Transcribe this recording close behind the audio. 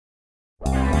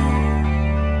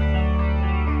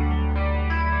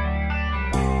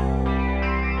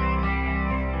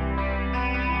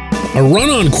A run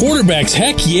on quarterbacks?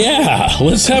 Heck yeah!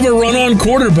 Let's have a run on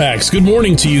quarterbacks. Good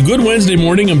morning to you. Good Wednesday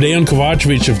morning. I'm Dejan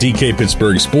Kovacevic of DK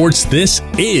Pittsburgh Sports. This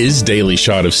is Daily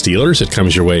Shot of Steelers. It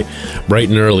comes your way bright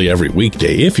and early every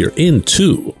weekday. If you're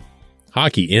into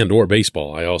hockey and or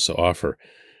baseball, I also offer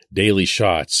daily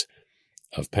shots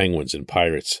of Penguins and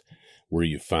Pirates where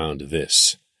you found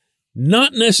this.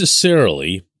 Not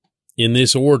necessarily in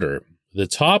this order. The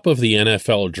top of the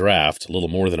NFL draft, a little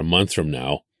more than a month from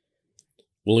now,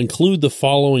 will include the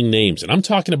following names. And I'm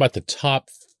talking about the top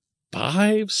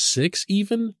 5, 6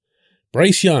 even.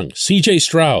 Bryce Young, C.J.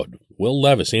 Stroud, Will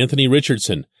Levis, Anthony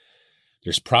Richardson.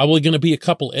 There's probably going to be a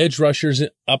couple edge rushers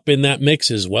up in that mix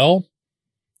as well.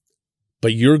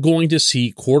 But you're going to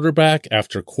see quarterback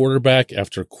after quarterback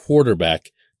after quarterback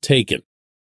taken.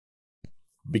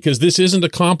 Because this isn't a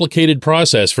complicated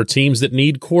process for teams that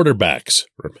need quarterbacks.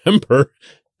 Remember,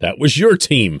 that was your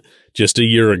team just a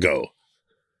year ago.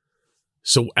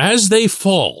 So as they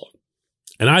fall,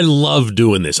 and I love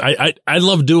doing this. I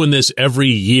love doing this every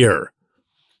year.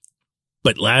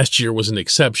 But last year was an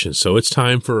exception, so it's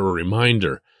time for a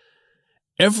reminder.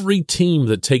 Every team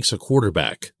that takes a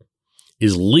quarterback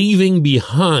is leaving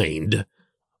behind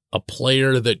a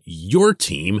player that your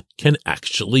team can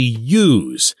actually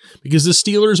use, because the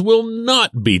Steelers will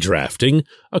not be drafting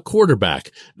a quarterback.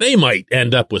 They might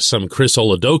end up with some Chris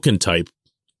Oladokun type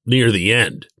near the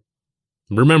end.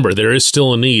 Remember, there is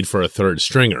still a need for a third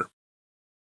stringer.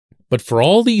 But for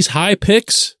all these high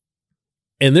picks,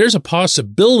 and there's a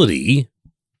possibility,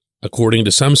 according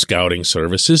to some scouting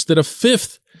services, that a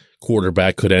fifth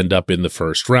quarterback could end up in the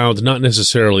first round, not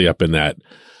necessarily up in that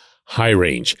high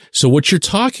range. So what you're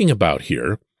talking about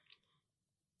here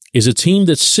is a team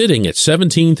that's sitting at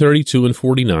 17, 32, and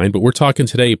 49, but we're talking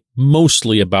today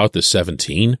mostly about the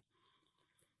 17,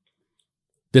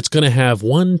 that's going to have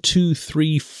 1, 2,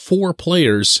 3, 4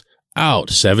 players out.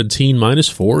 17 minus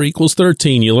 4 equals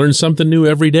 13. You learn something new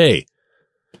every day.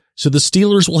 So the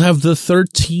Steelers will have the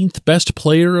 13th best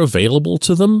player available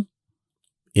to them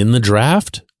in the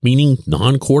draft, meaning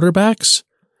non-quarterbacks.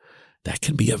 That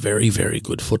can be a very, very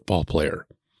good football player.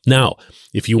 Now,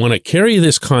 if you want to carry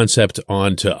this concept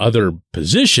on to other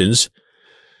positions,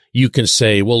 you can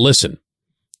say, well, listen,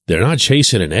 they're not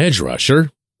chasing an edge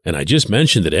rusher. And I just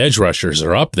mentioned that edge rushers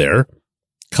are up there, a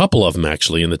couple of them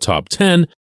actually in the top 10.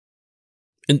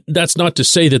 And that's not to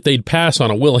say that they'd pass on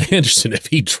a Will Anderson if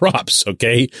he drops,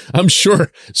 okay? I'm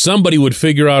sure somebody would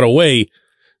figure out a way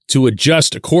to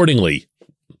adjust accordingly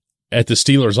at the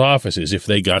Steelers' offices if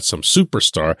they got some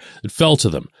superstar that fell to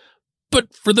them.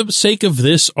 But for the sake of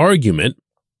this argument,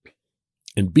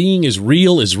 and being as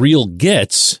real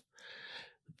gets,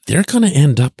 they're going to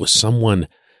end up with someone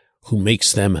who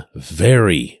makes them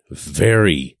very,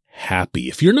 very happy.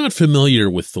 If you're not familiar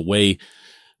with the way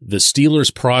the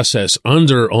Steelers process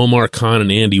under Omar Khan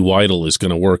and Andy Weidel is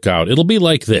going to work out, it'll be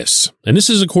like this. And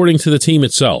this is according to the team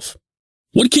itself.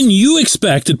 What can you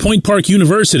expect at Point Park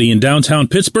University in downtown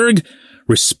Pittsburgh?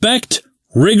 Respect,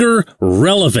 rigor,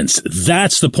 relevance.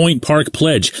 That's the Point Park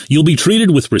pledge. You'll be treated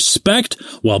with respect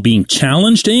while being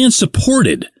challenged and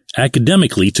supported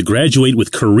academically to graduate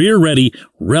with career-ready,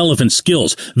 relevant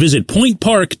skills. Visit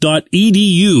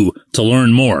pointpark.edu to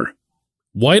learn more.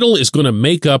 Weidel is going to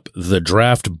make up the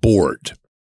draft board.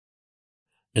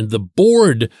 And the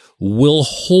board will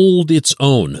hold its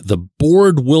own. The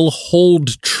board will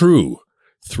hold true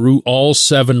through all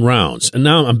 7 rounds. And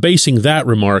now I'm basing that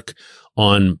remark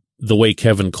on the way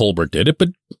Kevin Colbert did it, but,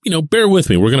 bear with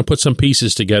me. We're going to put some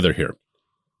pieces together here.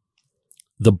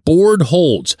 The board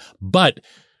holds, but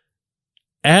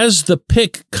as the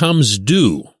pick comes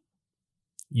due,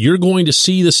 you're going to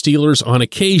see the Steelers on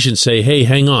occasion say, hey,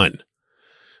 hang on.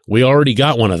 We already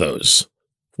got one of those.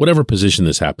 Whatever position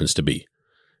this happens to be.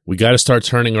 We got to start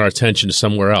turning our attention to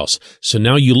somewhere else. So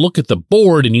now you look at the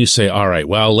board and you say, all right,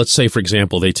 well, let's say, for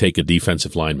example, they take a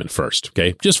defensive lineman first,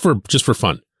 okay? Just for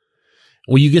fun.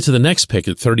 When you get to the next pick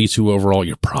at 32 overall,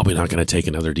 you're probably not going to take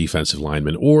another defensive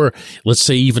lineman, or let's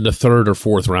say even the 3rd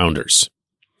or 4th rounders.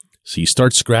 So you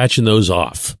start scratching those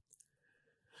off.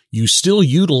 You still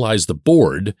utilize the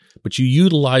board, but you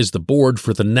utilize the board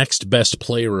for the next best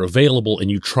player available, and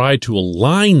you try to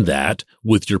align that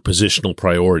with your positional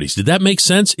priorities. Did that make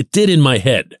sense? It did in my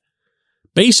head.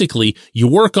 Basically, you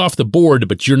work off the board,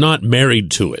 but you're not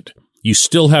married to it. You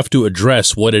still have to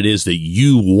address what it is that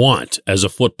you want as a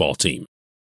football team.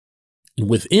 And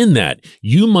within that,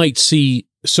 you might see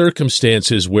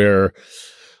circumstances where,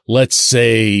 let's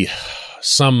say,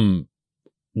 some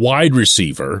wide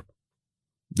receiver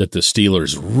that the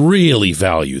Steelers really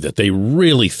value, that they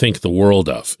really think the world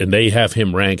of, and they have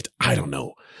him ranked, I don't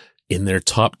know, in their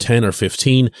top 10 or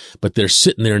 15, but they're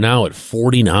sitting there now at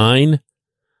 49,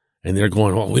 and they're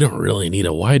going, well, we don't really need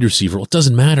a wide receiver. Well, it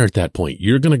doesn't matter at that point.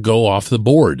 You're going to go off the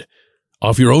board,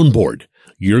 off your own board.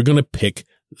 You're going to pick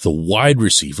the wide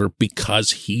receiver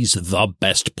because he's the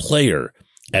best player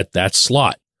at that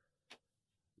slot.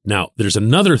 Now, there's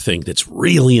another thing that's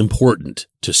really important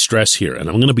to stress here, and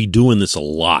I'm going to be doing this a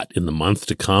lot in the month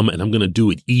to come, and I'm going to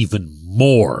do it even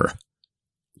more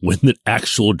when the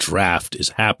actual draft is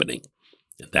happening.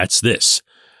 And that's this.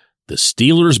 The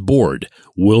Steelers board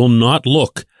will not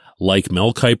look like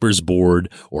Mel Kiper's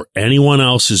board or anyone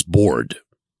else's board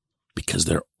because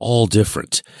they're all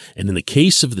different. And in the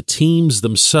case of the teams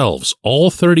themselves, all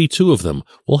 32 of them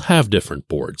will have different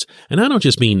boards. And I don't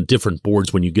just mean different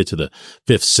boards when you get to the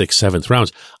 5th, 6th, 7th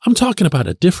rounds. I'm talking about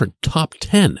a different top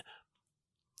 10.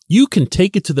 You can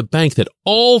take it to the bank that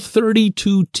all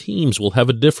 32 teams will have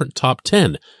a different top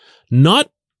 10,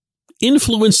 not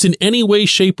influenced in any way,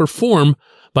 shape, or form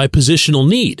by positional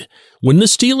need. When the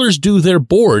Steelers do their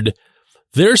board,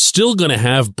 they're still going to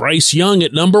have Bryce Young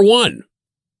at number 1.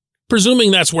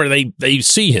 Presuming that's where they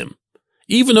see him.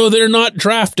 Even though they're not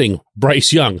drafting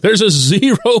Bryce Young, there's a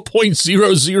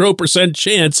 0.00%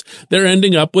 chance they're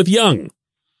ending up with Young.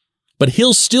 But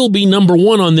he'll still be number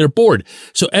 1 on their board.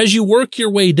 So as you work your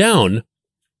way down,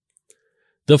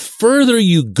 the further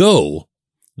you go,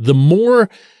 the more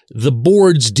the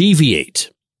boards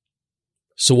deviate.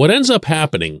 So what ends up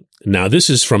happening, now this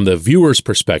is from the viewer's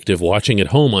perspective, watching at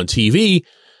home on TV,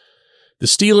 the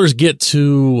Steelers get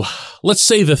to, let's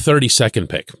say, the 32nd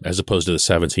pick as opposed to the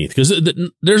 17th, because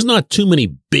there's not too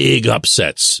many big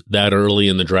upsets that early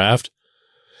in the draft.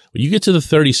 When you get to the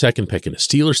 32nd pick and the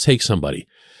Steelers take somebody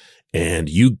and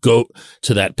you go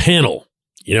to that panel,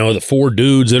 you know, the 4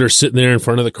 dudes that are sitting there in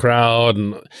front of the crowd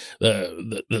and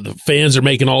the fans are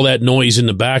making all that noise in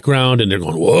the background and they're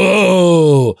going,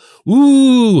 whoa,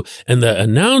 ooh, and the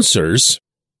announcers,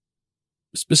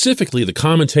 specifically the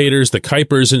commentators, the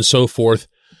Kipers and so forth,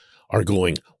 are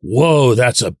going, whoa,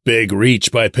 that's a big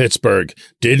reach by Pittsburgh.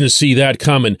 Didn't see that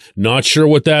coming. Not sure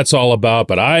what that's all about,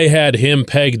 but I had him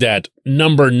pegged at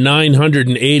number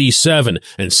 987,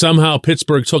 and somehow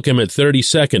Pittsburgh took him at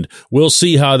 32nd. We'll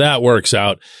see how that works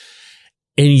out.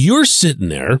 And you're sitting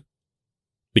there,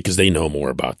 because they know more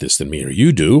about this than me or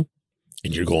you do,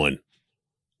 and you're going,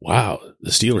 wow,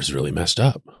 the Steelers really messed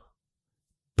up.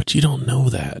 But you don't know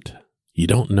that. You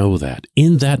don't know that.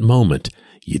 In that moment,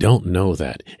 you don't know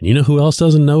that. And you know who else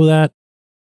doesn't know that?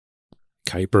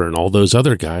 Kiper and all those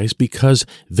other guys, because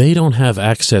they don't have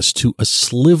access to a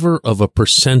sliver of a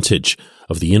percentage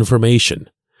of the information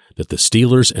that the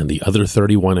Steelers and the other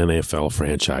 31 NFL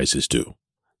franchises do.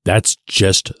 That's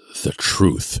just the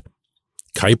truth.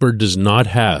 Kiper does not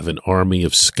have an army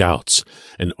of scouts,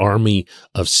 an army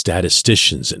of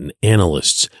statisticians and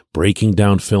analysts breaking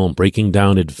down film, breaking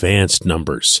down advanced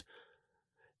numbers.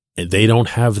 And they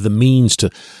don't have the means to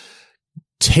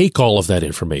take all of that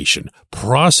information,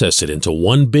 process it into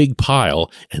one big pile,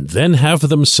 and then have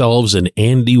themselves an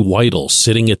Andy Weidel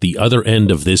sitting at the other end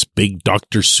of this big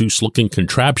Dr. Seuss-looking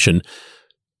contraption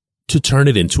to turn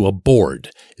it into a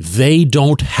board. They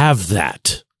don't have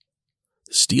that.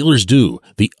 The Steelers do.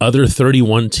 The other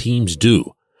 31 teams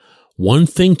do. One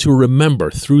thing to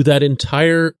remember through that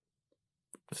entire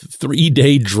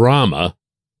 3-day drama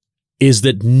is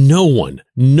that no one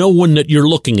that you're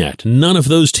looking at, none of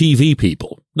those TV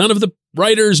people, none of the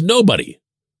writers, nobody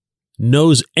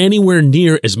knows anywhere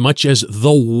near as much as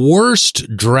the worst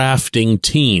drafting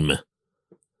team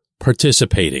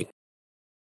participating.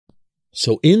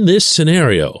 So in this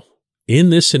scenario,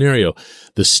 the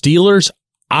Steelers,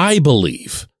 I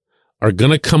believe, are going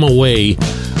to come away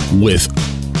with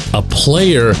a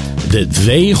player that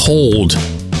they hold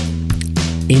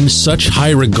in such high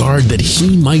regard that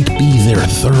he might be their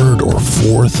 3rd or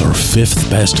 4th or 5th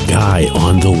best guy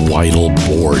on the Weidel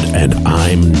board, and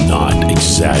I'm not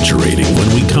exaggerating.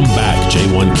 When we come back,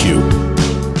 J1Q.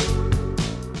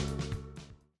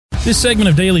 This segment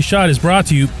of Daily Shot is brought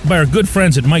to you by our good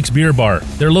friends at Mike's Beer Bar.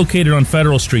 They're located on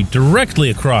Federal Street,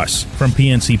 directly across from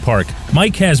PNC Park.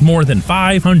 Mike has more than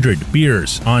 500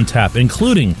 beers on tap,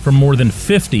 including from more than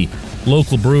 50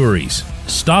 local breweries.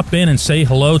 Stop in and say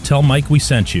hello. Tell Mike we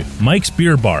sent you. Mike's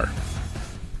Beer Bar.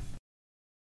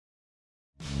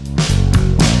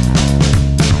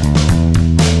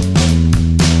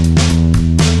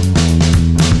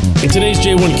 And today's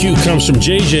J1Q comes from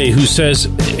JJ, who says,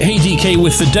 hey, DK,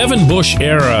 with the Devin Bush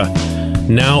era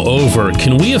now over,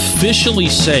 can we officially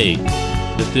say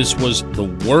that this was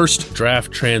the worst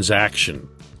draft transaction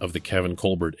of the Kevin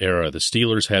Colbert era? The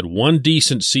Steelers had one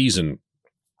decent season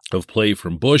of play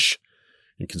from Bush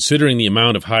And considering the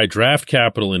amount of high draft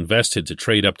capital invested to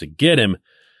trade up to get him,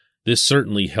 this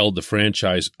certainly held the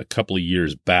franchise a couple of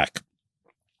years back.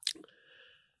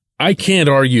 I can't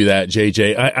argue that,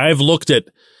 JJ. I've looked at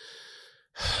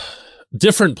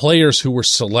different players who were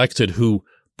selected who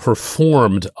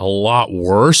performed a lot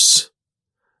worse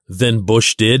than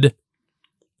Bush did.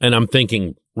 And I'm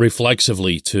thinking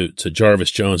reflexively to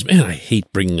Jarvis Jones. Man, I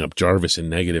hate bringing up Jarvis in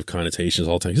negative connotations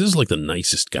all the time. This is like the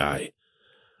nicest guy.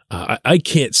 I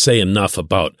can't say enough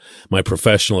about my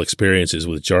professional experiences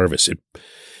with Jarvis.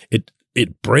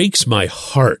 It breaks my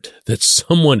heart that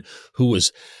someone who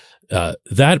was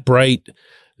that bright,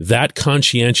 that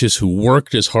conscientious, who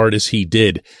worked as hard as he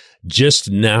did, just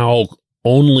now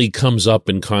only comes up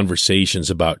in conversations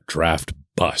about draft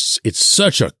busts. It's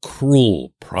such a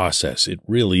cruel process. It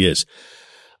really is.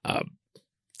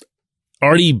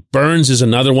 Artie Burns is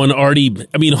another one. Artie,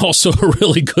 also a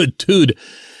really good dude.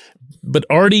 But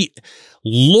Artie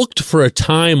looked for a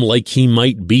time like he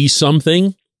might be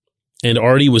something, and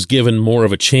Artie was given more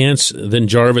of a chance than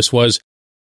Jarvis was.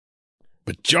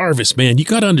 But Jarvis, man, you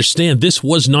got to understand, this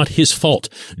was not his fault.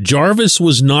 Jarvis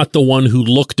was not the one who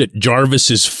looked at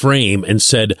Jarvis's frame and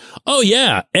said, oh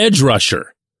yeah, edge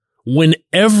rusher. When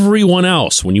everyone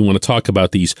else, when you want to talk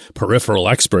about these peripheral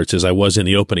experts, as I was in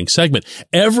the opening segment,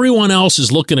 everyone else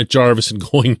is looking at Jarvis and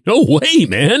going, no way,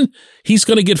 man. He's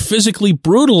going to get physically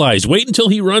brutalized. Wait until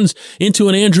he runs into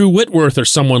an Andrew Whitworth or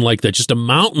someone like that, just a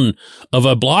mountain of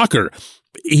a blocker.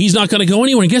 He's not going to go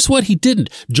anywhere. And guess what? He didn't.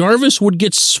 Jarvis would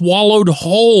get swallowed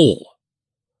whole.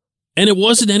 And it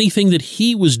wasn't anything that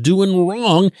he was doing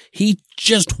wrong. He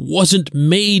just wasn't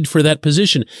made for that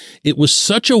position. It was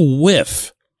such a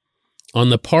whiff on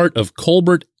the part of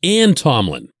Colbert and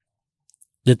Tomlin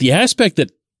that the aspect that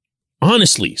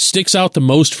honestly sticks out the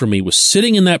most for me was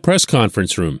sitting in that press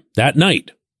conference room that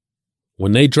night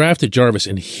when they drafted Jarvis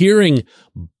and hearing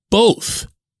both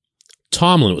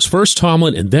Tomlin, it was first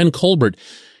Tomlin and then Colbert,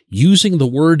 using the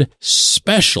word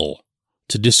special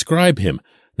to describe him.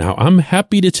 Now, I'm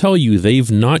happy to tell you they've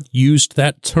not used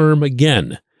that term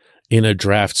again in a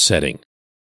draft setting.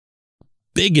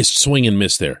 Biggest swing and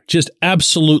miss there. Just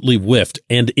absolutely whiffed.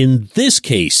 And in this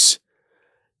case,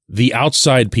 the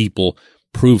outside people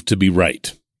proved to be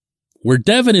right. Where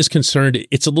Devin is concerned,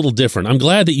 it's a little different. I'm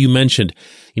glad that you mentioned,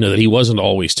 that he wasn't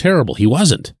always terrible. He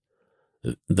wasn't.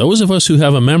 Those of us who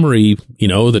have a memory,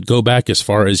 that go back as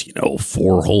far as,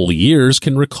 4 whole years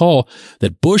can recall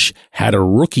that Bush had a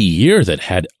rookie year that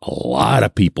had a lot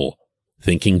of people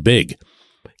thinking big.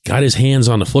 Got his hands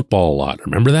on the football a lot.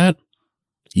 Remember that?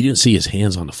 You didn't see his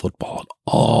hands on the football at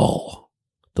all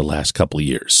the last couple of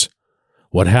years.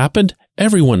 What happened?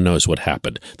 Everyone knows what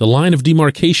happened. The line of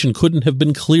demarcation couldn't have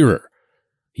been clearer.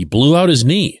 He blew out his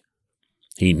knee.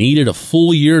 He needed a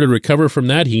full year to recover from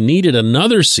that. He needed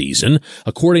another season,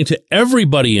 according to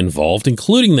everybody involved,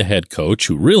 including the head coach,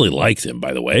 who really liked him,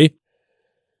 by the way.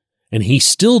 And he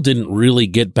still didn't really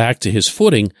get back to his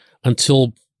footing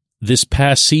until this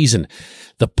past season.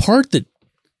 The part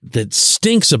that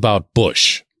stinks about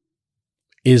Bush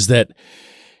is that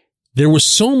there was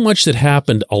so much that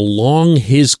happened along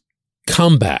his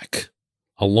comeback,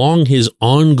 along his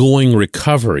ongoing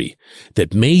recovery,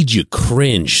 that made you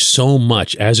cringe so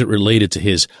much as it related to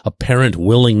his apparent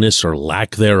willingness or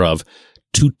lack thereof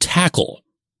to tackle.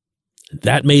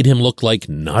 That made him look like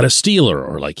not a Steeler,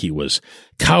 or like he was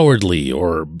cowardly,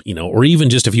 or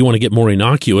even just, if you want to get more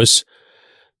innocuous,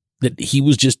 that he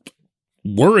was just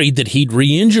worried that he'd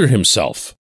re-injure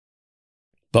himself.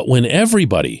 But when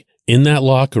everybody in that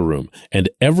locker room and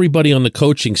everybody on the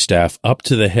coaching staff up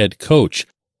to the head coach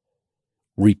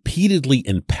repeatedly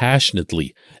and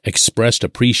passionately expressed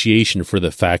appreciation for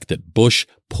the fact that Bush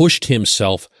pushed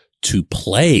himself to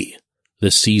play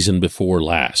the season before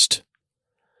last,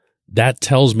 that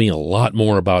tells me a lot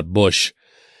more about Bush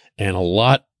and a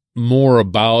lot more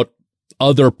about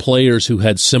other players who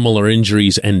had similar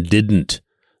injuries and didn't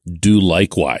do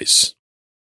likewise.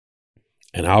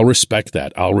 And I'll respect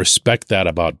that. I'll respect that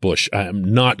about Bush. I'm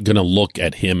not going to look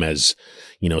at him as,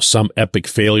 some epic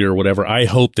failure or whatever. I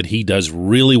hope that he does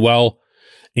really well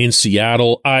in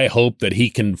Seattle. I hope that he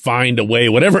can find a way,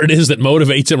 whatever it is that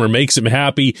motivates him or makes him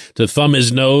happy, to thumb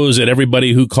his nose at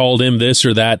everybody who called him this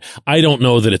or that. I don't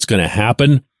know that it's going to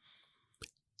happen.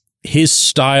 His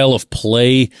style of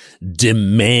play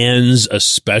demands a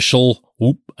special,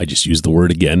 I just used the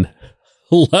word again,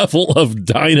 level of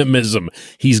dynamism.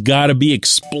 He's got to be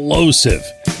explosive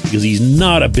because he's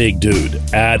not a big dude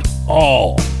at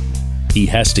all. He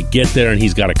has to get there, and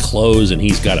he's got to close, and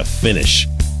he's got to finish.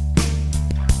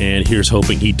 And here's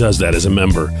hoping he does that as a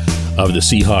member of the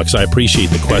Seahawks. I appreciate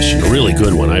the question. A really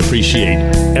good one. I appreciate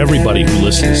everybody who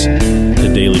listens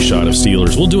to Daily Shot of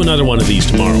Steelers. We'll do another one of these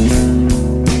tomorrow.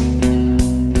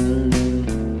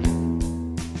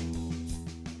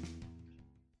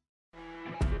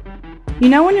 You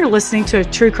know when you're listening to a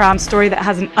true crime story that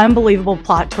has an unbelievable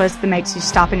plot twist that makes you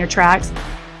stop in your tracks?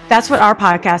 That's what our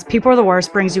podcast, People Are the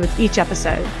Worst, brings you with each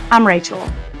episode. I'm Rachel.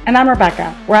 And I'm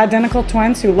Rebecca. We're identical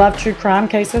twins who love true crime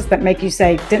cases that make you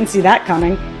say, didn't see that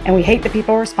coming, and we hate the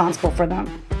people responsible for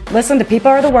them. Listen to People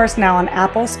Are the Worst now on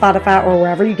Apple, Spotify, or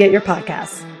wherever you get your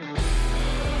podcasts.